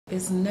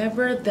It's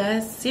never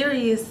that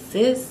serious,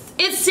 sis.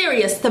 It's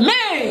serious to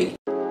me!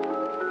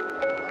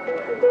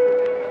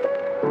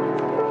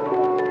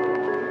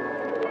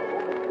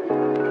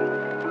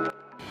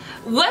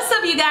 What's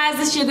up, you guys?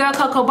 It's your girl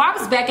Coco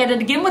Barb's back at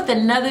it again with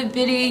another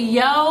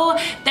video.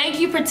 Thank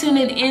you for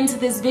tuning into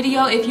this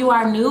video. If you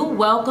are new,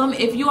 welcome.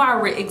 If you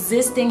are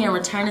existing and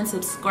returning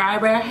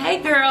subscriber,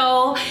 hey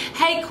girl,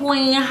 hey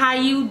queen, how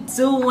you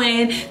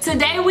doing?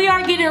 Today we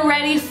are getting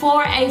ready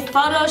for a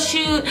photo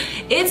shoot.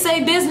 It's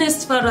a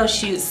business photo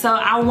shoot, so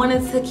I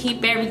wanted to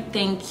keep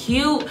everything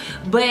cute,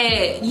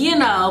 but you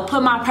know,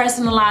 put my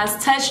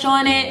personalized touch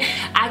on it.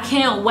 I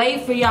can't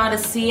wait for y'all to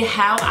see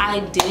how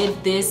I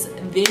did this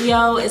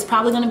video. It's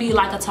probably gonna be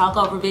like a talk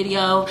over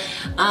video,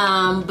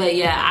 but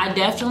yeah, I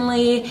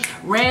definitely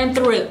ran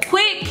through it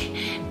quick,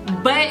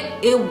 but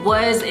it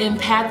was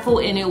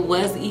impactful and it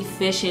was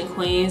efficient,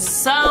 queens.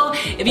 So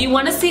if you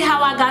want to see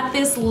how I got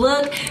this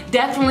look,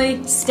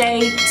 definitely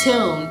stay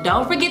tuned.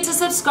 Don't forget to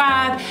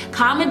subscribe,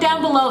 comment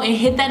down below, and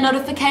hit that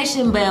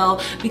notification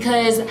bell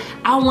because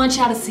I want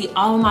y'all to see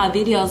all my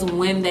videos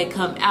when they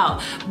come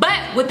out.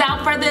 But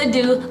without further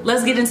ado,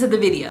 let's get into the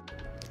video.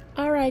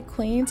 Alright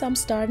queens, I'm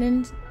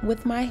starting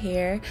with my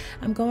hair.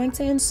 I'm going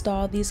to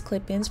install these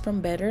clip-ins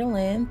from Better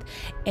Length,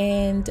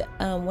 and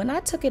when I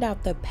took it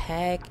out the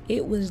pack,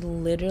 it was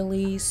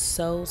literally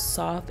so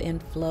soft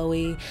and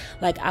flowy.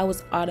 Like, I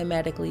was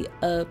automatically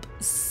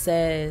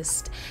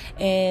obsessed,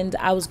 and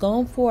I was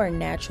going for a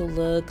natural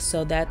look,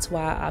 so that's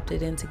why I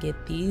opted in to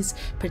get these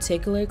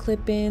particular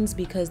clip-ins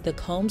because the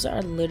combs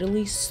are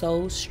literally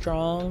so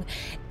strong,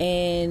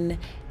 and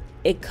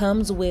it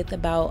comes with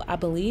about, I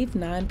believe,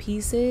 9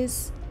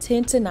 pieces.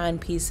 10 to 9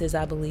 pieces,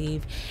 I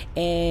believe,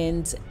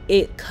 and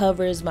it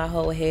covers my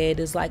whole head.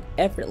 It's like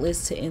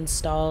effortless to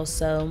install.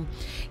 So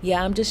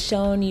yeah, I'm just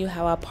showing you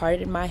how I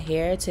parted my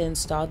hair to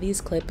install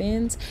these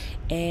clip-ins,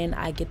 and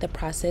I get the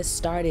process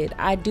started.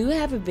 I do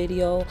have a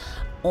video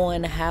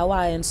on how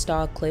I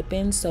install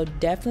clip-ins, so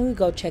definitely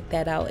go check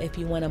that out if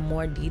you want a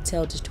more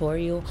detailed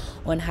tutorial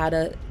on how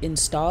to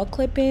install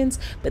clip-ins.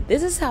 But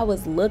this is how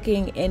it's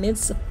looking, and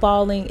it's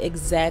falling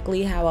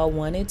exactly how I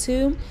wanted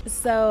to.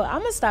 So I'm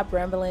gonna stop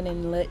rambling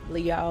and let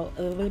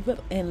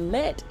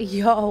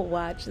y'all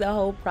watch the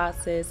whole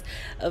process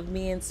of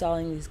me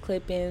installing these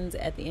clip-ins.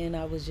 At the end,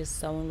 I was just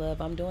so in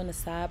love. I'm doing the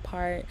side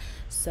part,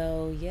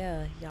 so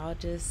yeah, y'all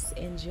just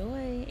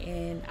enjoy,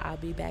 and I'll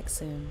be back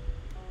soon.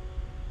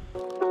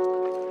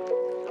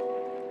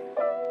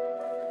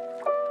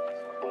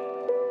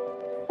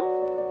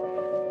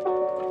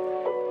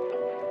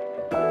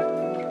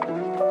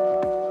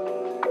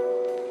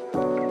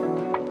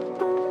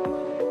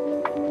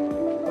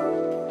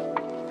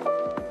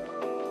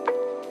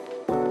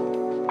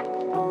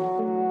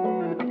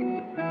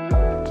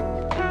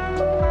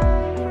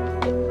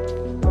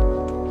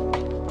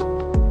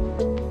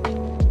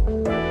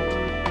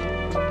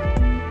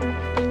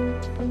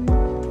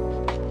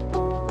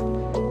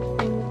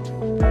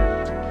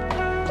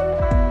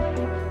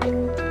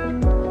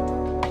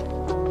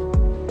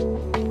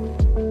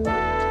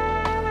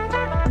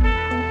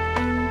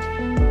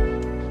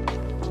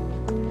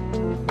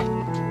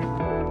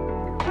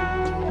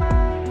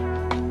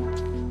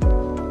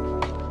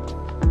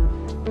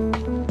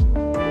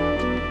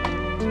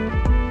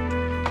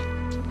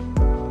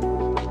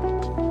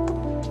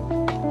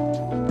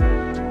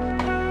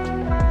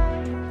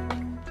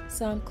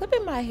 So I'm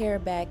clipping my hair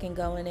back and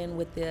going in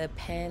with the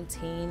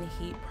Pantene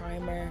Heat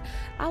Primer.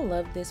 I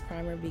love this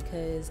primer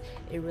because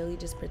it really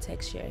just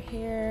protects your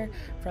hair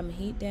from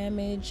heat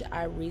damage.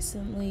 I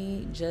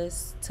recently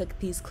just took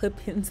these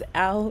clip-ins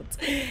out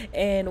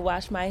and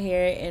washed my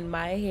hair, and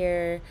my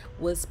hair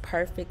was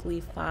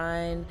perfectly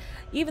fine,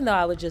 even though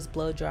I was just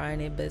blow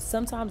drying it. But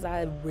sometimes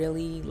I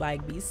really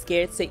like be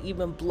scared to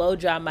even blow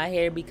dry my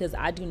hair because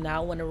I do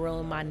not want to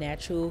ruin my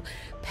natural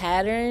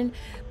pattern.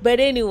 But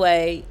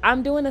anyway,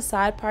 I'm doing a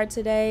side part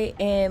today,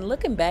 and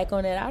looking back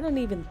on it, I don't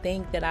even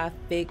think that I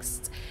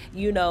fixed,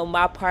 you know,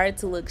 my part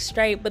to look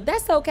straight, but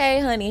that's okay,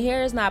 honey.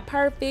 Hair is not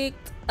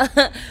perfect.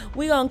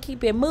 We gonna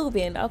keep it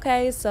moving,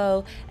 okay?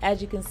 So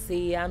as you can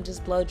see, I'm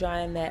just blow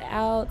drying that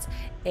out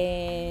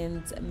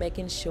and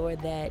making sure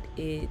that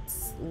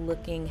it's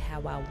looking how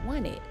I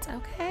want it,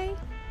 okay?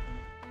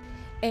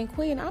 And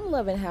queen, I'm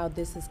loving how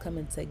this is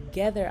coming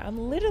together.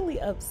 I'm literally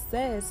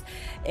obsessed,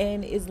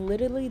 and it's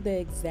literally the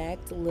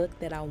exact look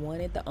that I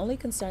wanted. The only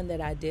concern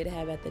that I did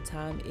have at the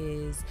time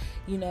is,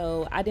 you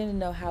know, I didn't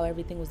know how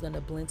everything was going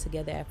to blend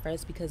together at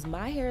first because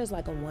my hair is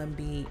like a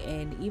 1B,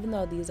 and even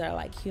though these are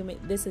like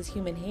this is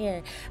human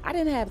hair, I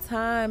didn't have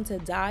time to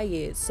dye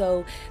it.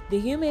 So the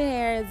human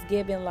hair is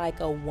giving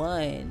like a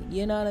 1,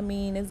 you know what I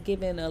mean? It's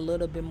giving a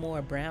little bit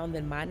more brown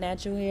than my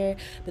natural hair,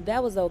 but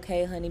that was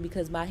okay, honey,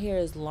 because my hair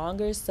is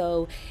longer,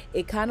 so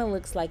it kind of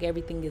looks like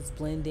everything is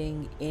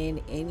blending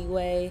in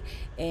anyway,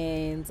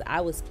 and I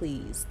was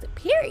pleased,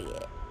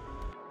 period.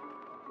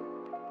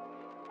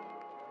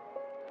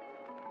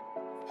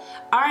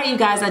 All right, you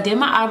guys, I did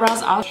my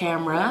eyebrows off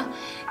camera,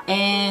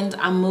 and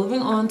I'm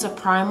moving on to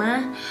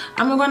primer.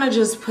 I'm gonna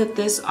just put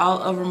this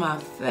all over my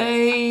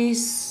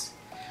face,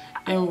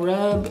 and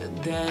rub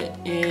that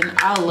in.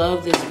 I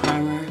love this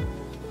primer.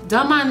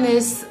 Don't mind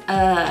this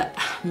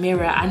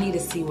mirror. I need to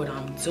see what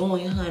I'm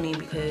doing, honey,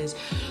 because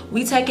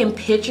we taking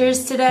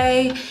pictures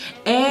today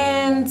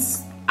and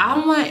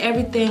I want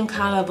everything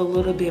kind of a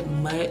little bit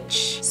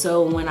much.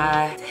 So when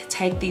I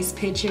take these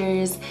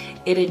pictures,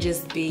 it'll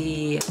just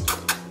be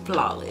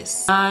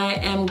flawless. I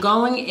am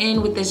going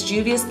in with this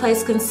Juvias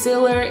Place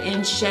Concealer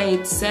in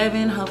shade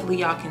 7. Hopefully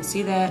y'all can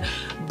see that.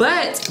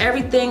 But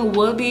everything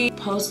will be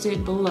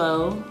posted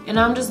below. And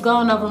I'm just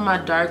going over my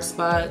dark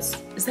spots.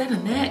 Is that a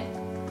neck?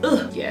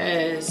 Ugh.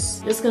 Yes.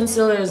 This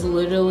concealer is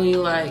literally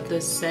like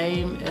the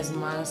same as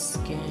my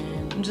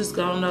skin. I'm just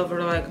going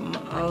over like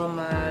all of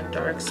my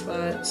dark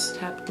spots.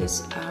 Tap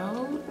this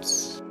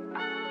out.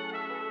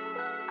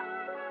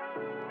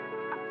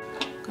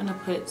 Gonna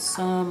put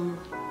some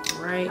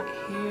right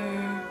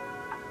here.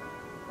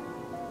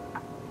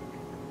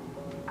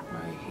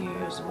 Right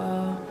here as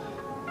well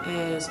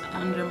as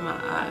under my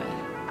eye.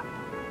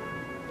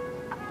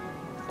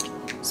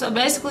 So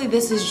basically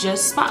this is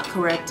just spot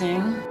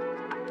correcting.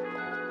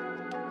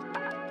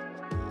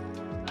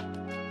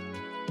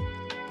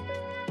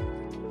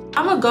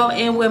 I'm gonna go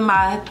in with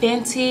my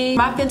Fenty.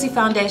 My Fenty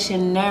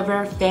foundation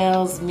never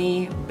fails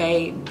me,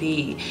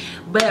 baby.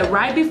 But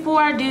right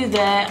before I do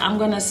that, I'm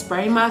gonna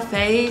spray my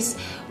face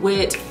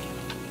with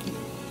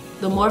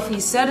the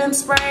Morphe setting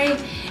spray,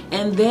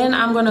 and then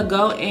I'm gonna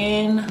go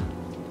in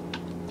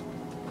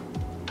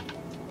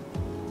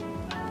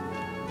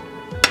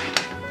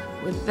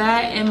with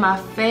that in my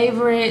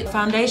favorite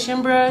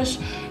foundation brush,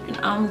 and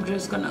I'm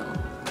just gonna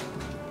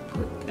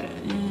put that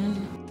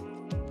in.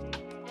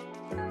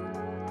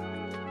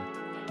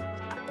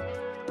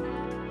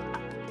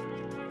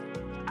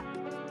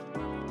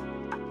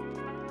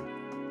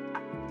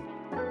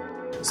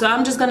 So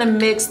I'm just gonna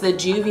mix the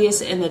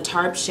Juvias and the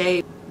Tarte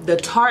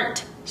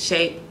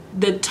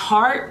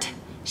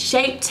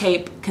Shape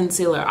Tape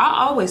Concealer.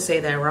 I always say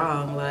that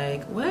wrong,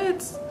 like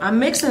what? I'm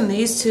mixing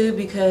these two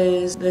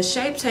because the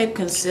Shape Tape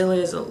Concealer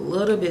is a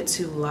little bit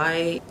too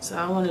light. So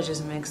I wanna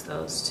just mix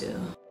those two.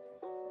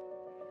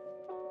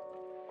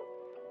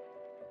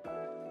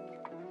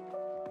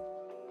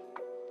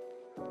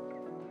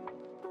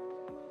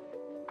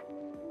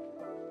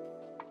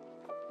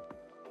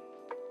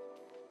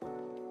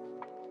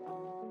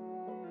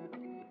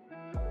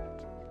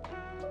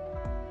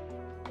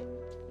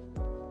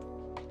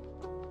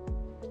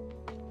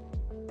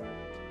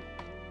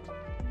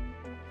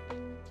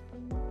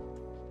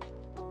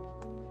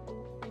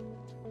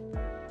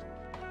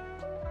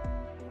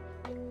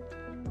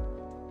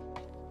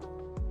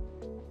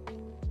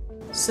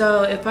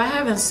 So if I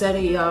haven't said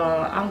it,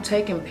 y'all, I'm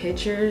taking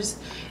pictures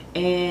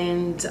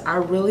and I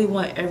really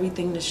want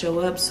everything to show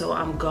up, so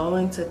I'm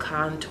going to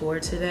contour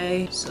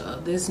today. So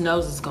this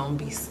nose is gonna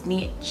be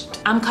snitched.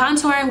 I'm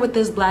contouring with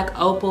this black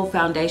Opal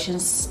foundation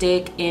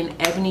stick in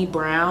Ebony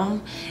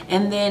Brown,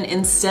 and then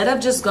instead of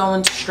just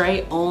going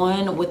straight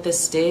on with the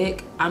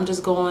stick, I'm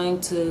just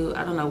going to,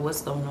 I don't know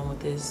what's going on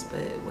with this,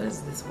 but what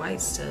is this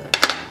white stuff?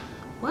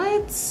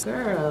 What?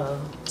 Girl.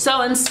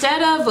 So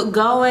instead of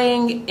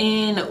going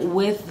in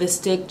with the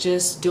stick,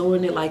 just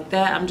doing it like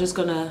that, I'm just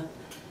gonna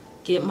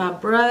get my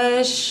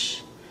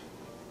brush,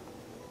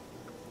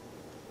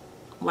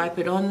 wipe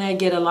it on there,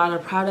 get a lot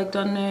of product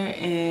on there,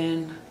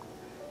 and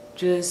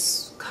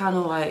just kind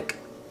of like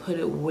put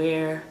it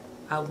where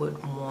I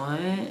would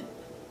want.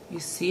 You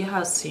see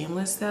how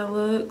seamless that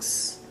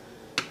looks?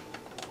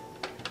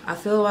 I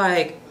feel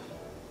like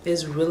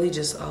it's really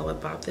just all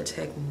about the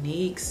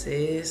technique,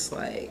 sis.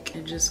 Like,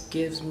 it just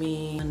gives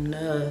me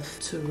enough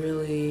to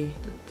really,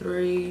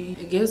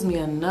 it gives me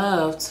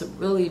enough to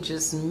really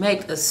just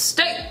make a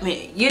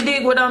statement. You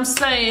dig what I'm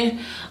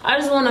saying? I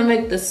just want to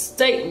make the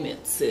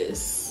statement,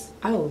 sis.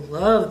 I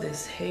love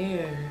this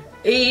hair.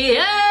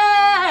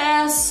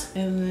 Yes!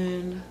 And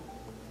then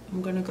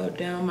I'm gonna go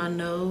down my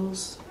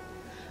nose.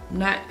 I'm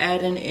not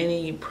adding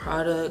any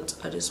product.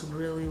 I just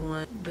really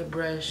want the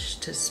brush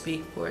to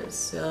speak for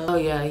itself. Oh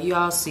yeah,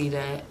 y'all see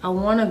that. I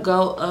want to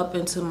go up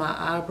into my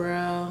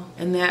eyebrow,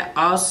 and that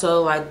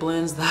also like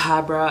blends the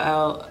eyebrow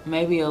out.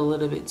 Maybe a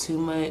little bit too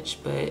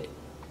much, but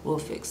we'll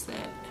fix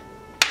that.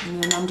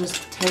 And then I'm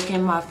just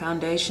taking my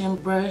foundation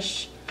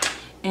brush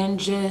and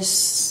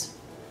just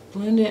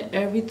blending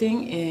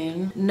everything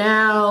in.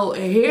 Now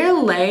here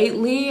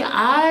lately,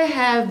 I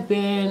have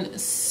been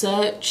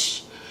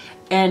such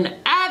an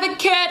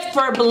advocate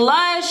for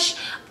blush.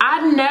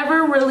 I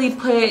never really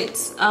put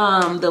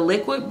the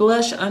liquid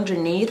blush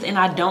underneath, and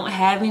I don't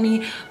have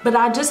any, but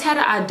I just had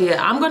an idea.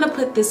 I'm gonna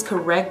put this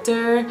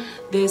corrector,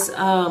 this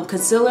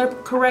concealer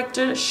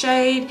corrector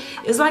shade.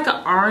 It's like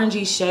an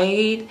orangey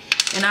shade,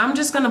 and I'm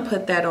just gonna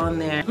put that on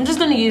there. I'm just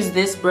gonna use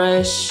this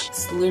brush.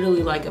 It's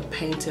literally like a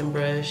painting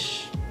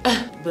brush.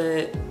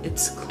 But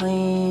it's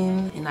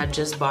clean, and I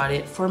just bought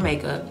it for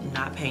makeup,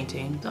 not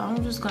painting. So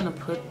I'm just gonna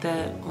put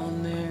that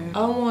on there.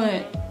 I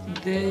want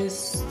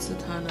this to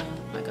kind of,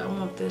 like, I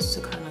want this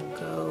to kind of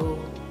go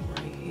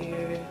right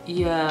here.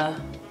 Yeah,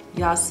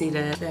 y'all see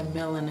that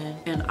melanin.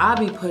 And I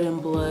be putting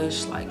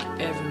blush like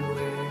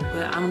everywhere.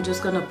 but I'm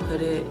just gonna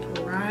put it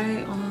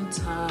right on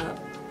top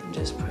and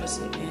just press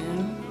it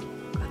in.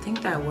 I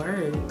think that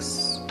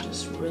works.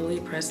 Just really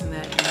pressing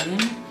that in.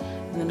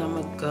 And then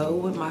I'm gonna go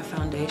with my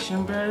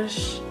foundation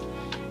brush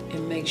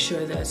and make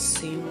sure that's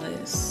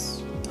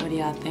seamless. What do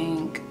y'all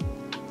think?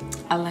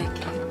 I like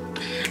it.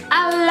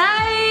 I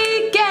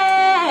like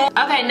it.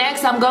 Okay,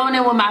 next I'm going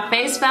in with my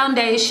face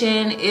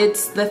foundation.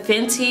 It's the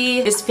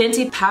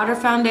Fenty Powder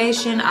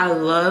Foundation. I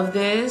love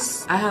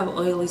this. I have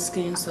oily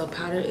skin, so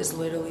powder is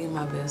literally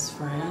my best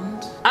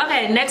friend.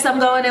 Okay, next I'm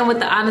going in with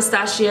the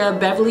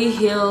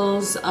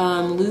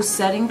Anastasiabeverlyhills loose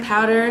setting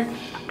powder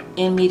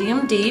in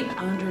medium deep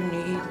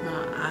underneath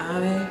my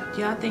eye.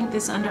 Do y'all think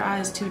this under eye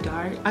is too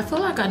dark? I feel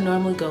like I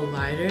normally go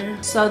lighter.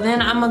 So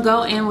then I'm gonna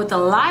go in with a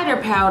lighter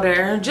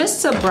powder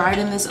just to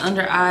brighten this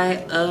under eye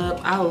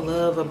up. I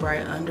love a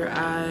bright under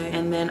eye.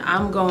 And then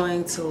I'm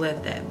going to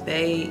let that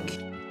bake.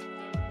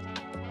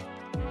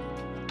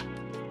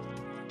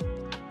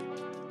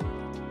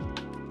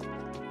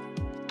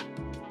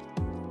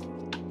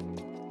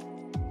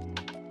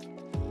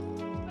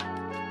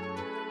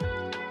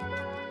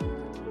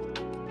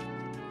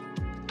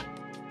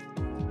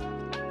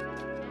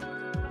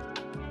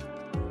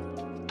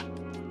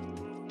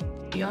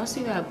 Y'all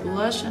see that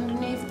blush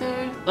underneath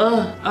there?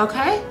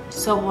 Okay.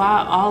 So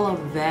while all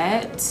of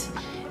that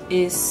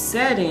is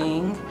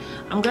setting,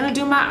 I'm gonna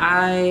do my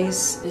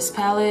eyes. This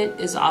palette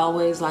is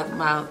always like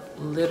my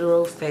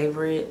literal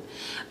favorite.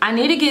 I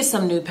need to get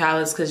some new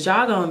palettes because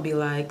y'all gonna be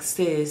like,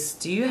 sis,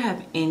 do you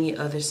have any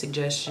other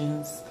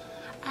suggestions?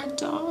 I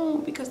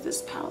don't, because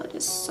this palette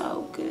is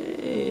so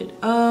good.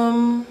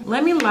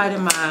 Let me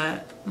lighten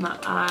my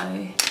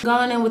eye.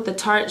 Going in with the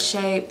Tarte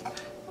Shape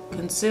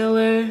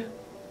concealer.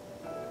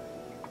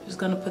 Just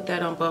gonna put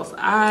that on both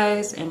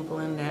eyes and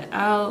blend that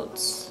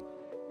out.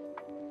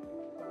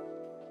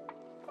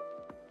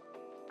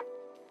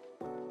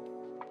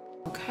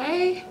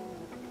 Okay,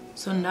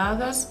 so now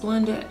that's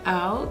blended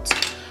out,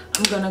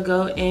 I'm gonna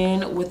go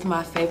in with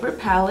my favorite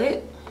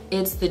palette.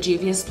 It's the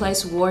Juvias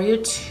Place Warrior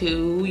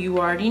 2, you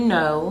already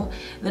know.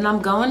 Then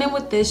I'm going in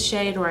with this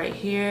shade right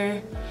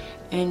here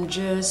and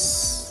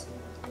just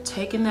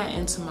taking that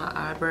into my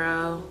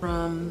eyebrow,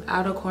 from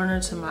outer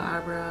corner to my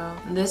eyebrow.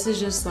 And this is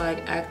just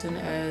like acting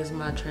as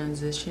my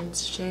transition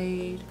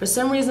shade. For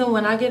some reason,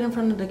 when I get in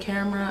front of the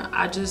camera,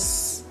 I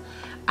just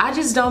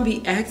don't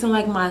be acting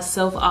like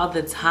myself all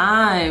the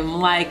time.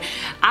 Like,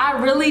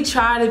 I really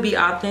try to be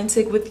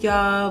authentic with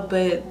y'all,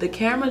 but the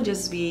camera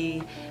just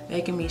be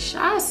making me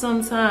shy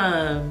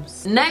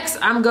sometimes. Next,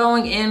 I'm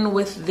going in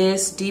with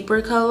this deeper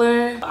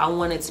color. I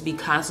want it to be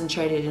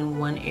concentrated in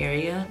one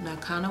area. And I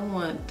kind of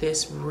want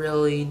this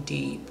really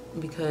deep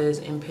because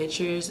in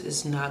pictures,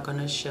 it's not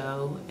gonna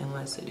show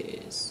unless it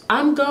is.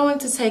 I'm going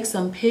to take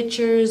some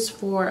pictures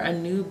for a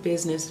new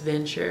business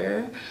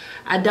venture.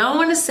 I don't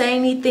want to say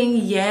anything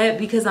yet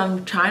because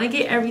I'm trying to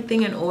get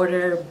everything in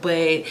order,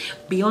 but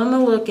be on the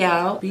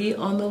lookout. Be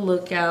on the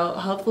lookout.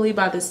 Hopefully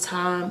by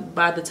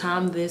the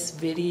time this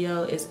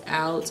video is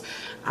out,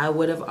 I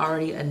would have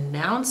already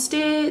announced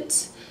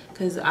it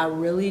because I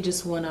really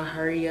just want to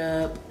hurry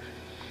up.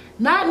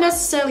 Not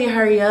necessarily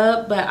hurry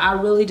up, but I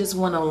really just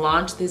want to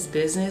launch this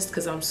business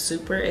because I'm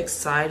super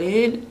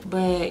excited.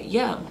 But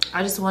yeah,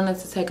 I just wanted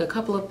to take a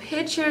couple of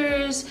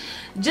pictures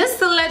just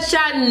to let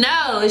y'all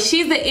know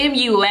she's the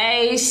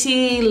MUA.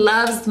 She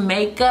loves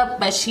makeup,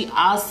 but she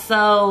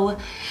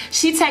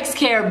takes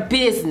care of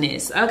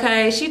business,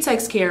 okay? She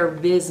takes care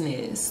of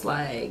business,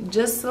 like,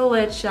 just to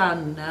let y'all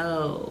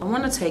know. I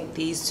want to take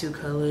these two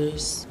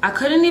colors. I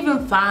couldn't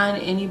even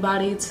find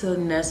anybody to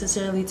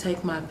necessarily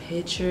take my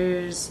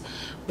pictures,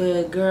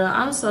 but girl,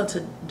 I'm so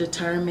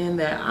determined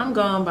that I'm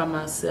going by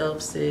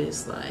myself,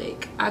 sis.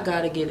 Like, I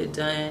gotta get it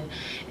done.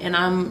 And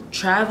I'm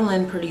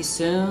traveling pretty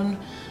soon,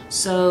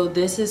 so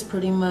this is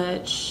pretty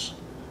much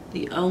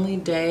the only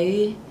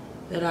day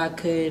that I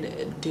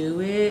could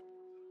do it.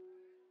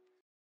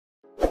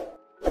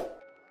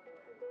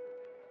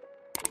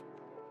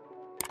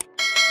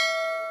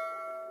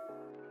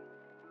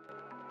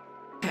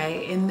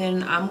 Okay, and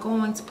then I'm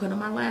going to put on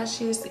my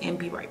lashes and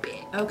be right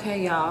back.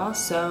 Okay, y'all,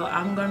 so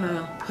I'm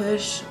gonna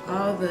push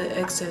all the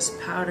excess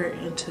powder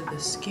into the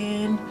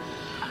skin.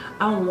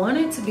 I want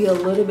it to be a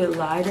little bit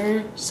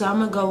lighter, so I'm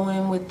gonna go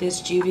in with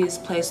this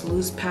Juvias Place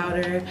loose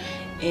powder,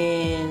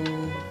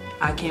 and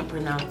I can't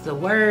pronounce the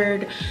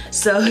word,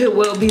 so it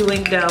will be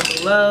linked down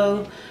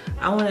below.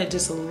 I want it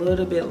just a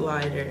little bit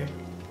lighter.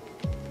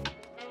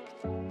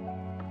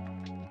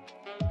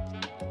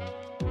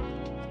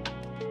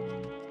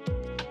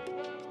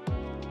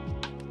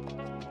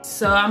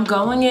 So I'm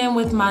going in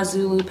with my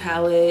Zulu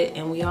palette,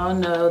 and we all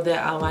know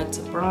that I like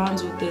to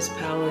bronze with this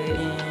palette,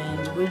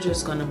 and we're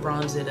just gonna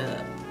bronze it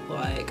up.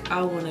 Like,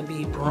 I wanna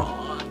be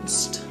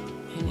bronzed.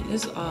 And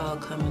it's all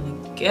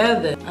coming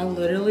together. I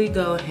literally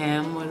go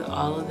ham with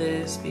all of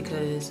this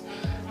because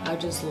I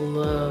just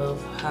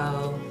love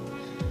how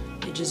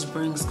it just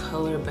brings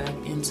color back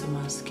into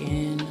my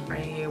skin. Right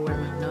here where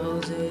my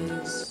nose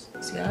is.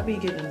 See, I be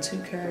getting too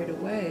carried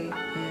away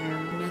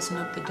and messing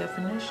up the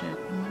definition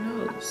of my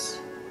nose.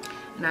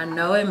 And I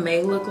know it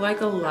may look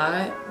like a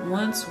lot.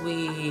 Once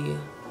we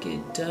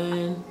get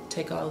done,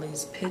 take all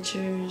these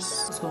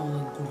pictures, it's gonna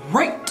look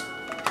great,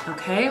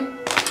 okay?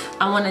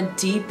 I wanna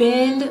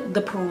deepen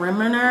the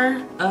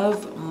perimeter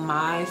of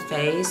my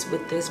face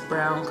with this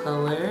brown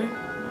color.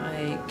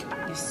 Like,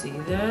 you see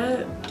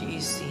that? Do you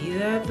see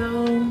that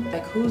though?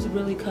 Like, who's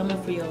really coming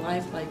for your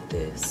life like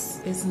this?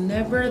 It's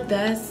never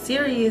that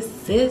serious,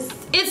 sis.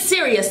 It's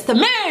serious to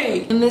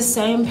me! In this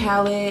same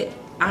palette,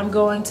 I'm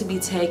going to be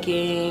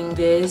taking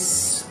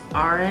this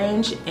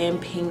orange and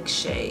pink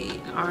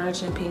shade.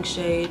 Orange and pink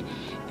shade.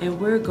 And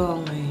we're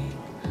going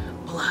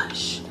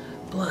blush,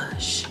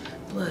 blush,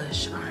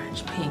 blush,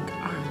 orange, pink,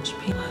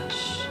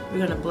 blush. We're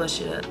gonna blush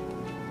it up.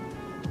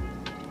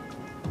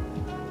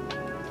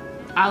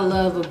 I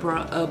love a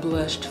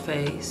blushed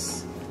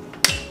face.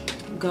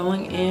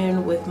 Going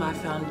in with my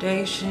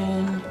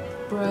foundation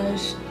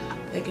brush,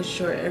 making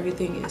sure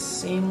everything is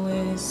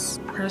seamless.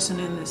 Pressing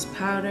in this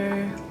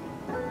powder.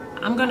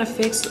 I'm gonna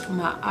fix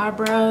my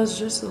eyebrows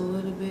just a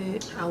little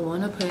bit. I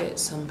wanna put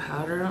some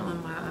powder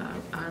on my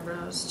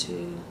eyebrows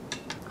too.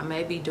 I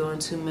may be doing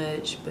too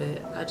much, but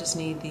I just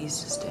need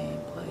these to stay in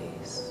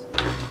place.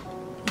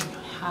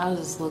 How's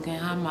this looking?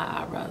 How my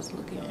eyebrows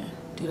looking?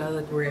 Dude, I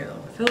look real.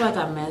 I feel like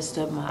I messed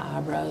up my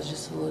eyebrows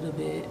just a little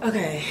bit.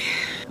 Okay,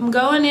 I'm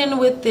going in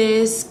with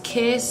this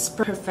Kiss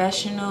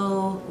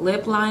Professional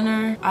Lip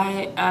Liner.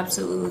 I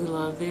absolutely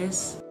love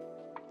this.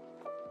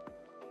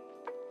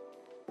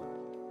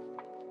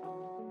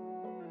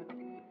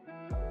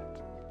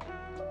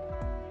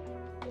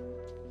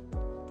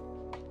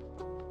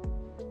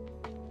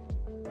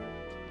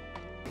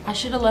 I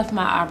should have left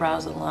my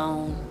eyebrows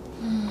alone.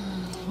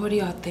 What do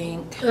y'all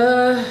think?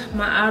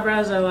 My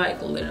eyebrows are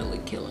like literally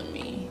killing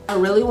me. I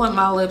really want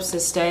my lips to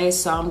stay,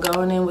 so I'm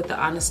going in with the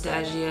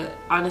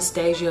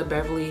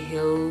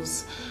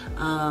Anastasiabeverlyhills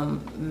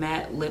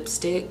matte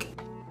lipstick.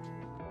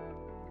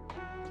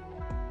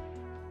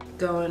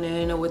 Going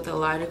in with the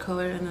lighter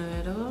color in the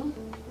middle.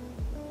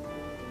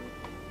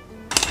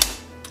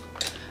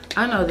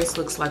 I know this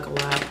looks like a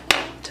lot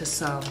to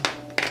some.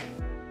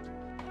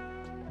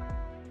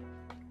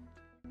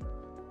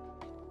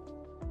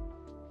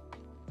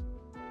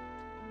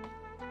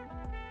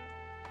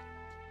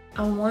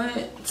 I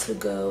want to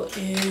go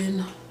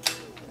in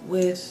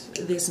with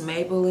this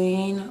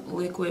Maybelline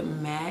Liquid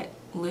Matte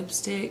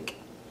Lipstick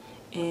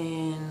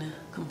in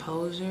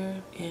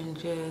Composure and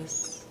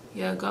just,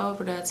 yeah, go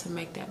over that to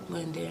make that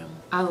blend in.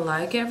 I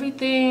like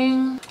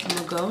everything. I'm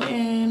gonna go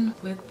in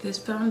with this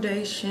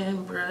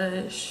foundation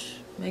brush.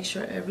 Make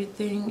sure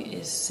everything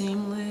is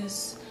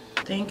seamless.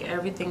 I think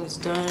everything is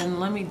done.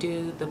 Let me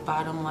do the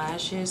bottom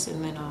lashes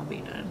and then I'll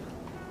be done.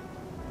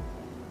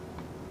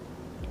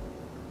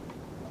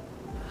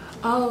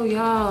 Oh,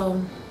 y'all,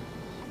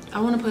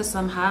 I want to put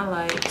some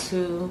highlight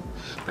too,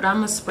 but I'm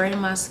gonna spray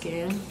my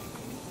skin.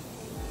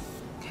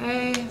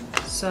 Okay,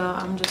 so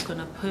I'm just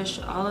gonna push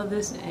all of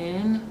this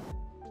in.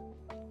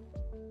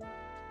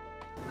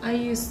 I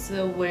used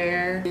to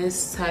wear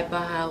this type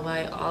of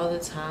highlight all the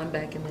time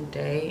back in the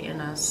day,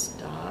 and I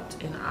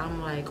stopped, and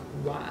I'm like,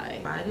 why?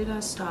 Why did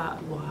I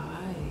stop?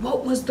 Why?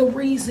 What was the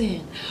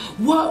reason?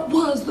 What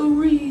was the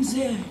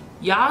reason?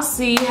 Y'all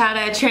see how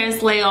that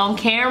translates on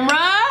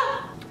camera?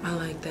 I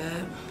like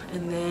that.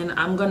 And then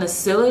I'm gonna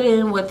seal it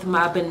in with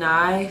my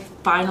Benai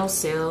Final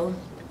Seal.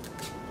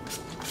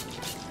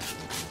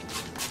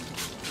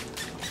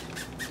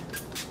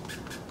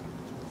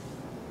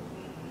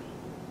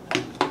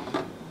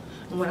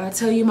 When I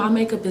tell you my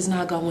makeup is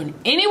not going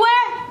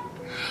anywhere,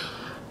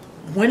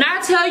 when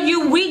I tell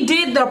you we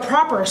did the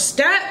proper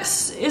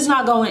steps, it's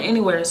not going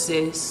anywhere,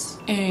 sis.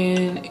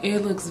 And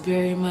it looks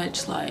very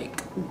much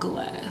like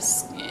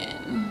glass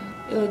skin.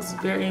 It looks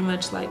very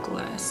much like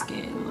glass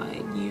skin,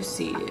 like you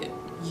see it.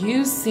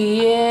 You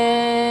see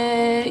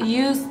it,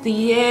 you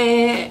see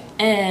it,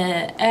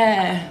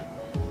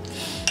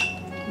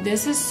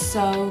 This is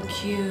so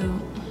cute.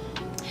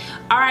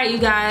 All right, you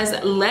guys,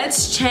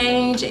 let's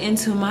change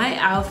into my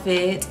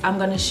outfit. I'm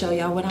gonna show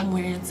y'all what I'm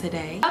wearing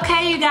today.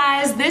 Okay, you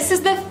guys, this is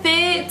the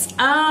fit.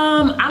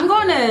 I'm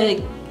gonna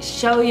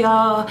show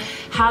y'all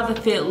how the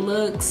fit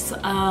looks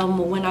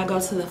when I go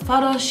to the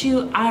photo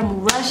shoot.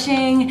 I'm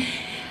rushing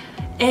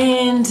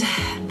and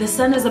the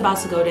sun is about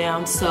to go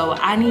down, so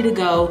I need to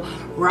go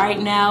right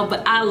now,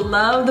 but I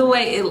love the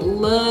way it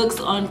looks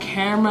on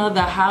camera.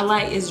 The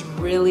highlight is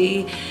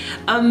really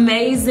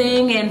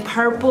amazing and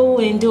purple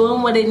and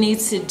doing what it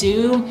needs to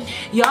do.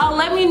 Y'all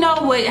let me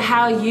know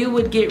how you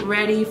would get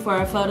ready for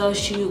a photo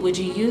shoot. Would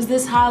you use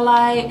this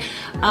highlight?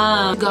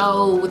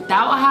 Go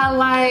without a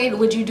highlight?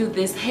 Would you do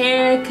this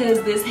hair?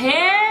 Because this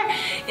hair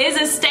is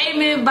a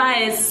statement by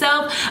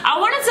itself. I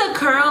wanted to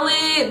curl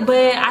it,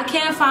 but I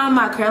can't find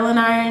my curling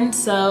iron,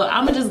 so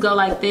I'm gonna just go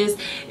like this.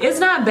 It's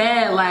not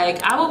bad.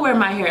 Like, I would wear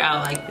my hair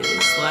out like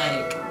this,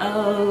 like,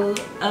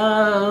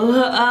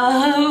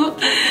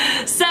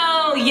 so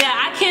yeah,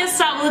 I can't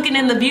stop looking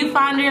in the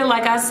viewfinder,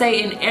 like I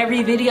say in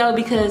every video,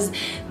 because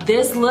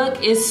This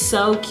look is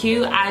so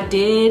cute. I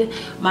did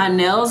my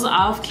nails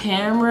off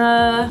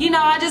camera. You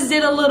know, I just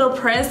did a little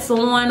press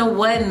on or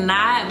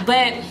whatnot.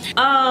 But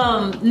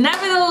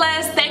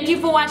nevertheless, thank you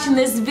for watching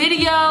this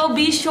video.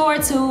 Be sure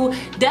to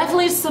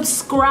definitely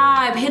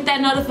subscribe, hit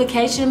that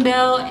notification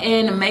bell,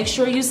 and make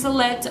sure you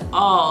select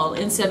all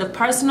instead of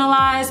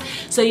personalized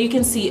so you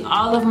can see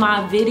all of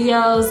my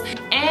videos.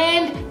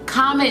 And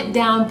comment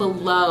down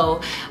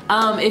below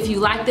if you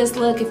like this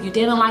look, if you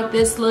didn't like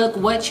this look,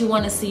 what you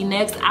want to see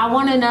next. I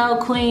want to know,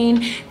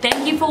 queen.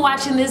 Thank you for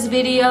watching this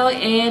video,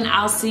 and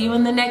I'll see you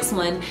in the next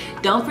one.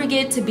 Don't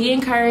forget to be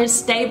encouraged,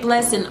 stay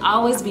blessed, and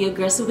always be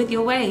aggressive with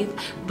your wave.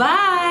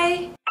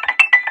 Bye.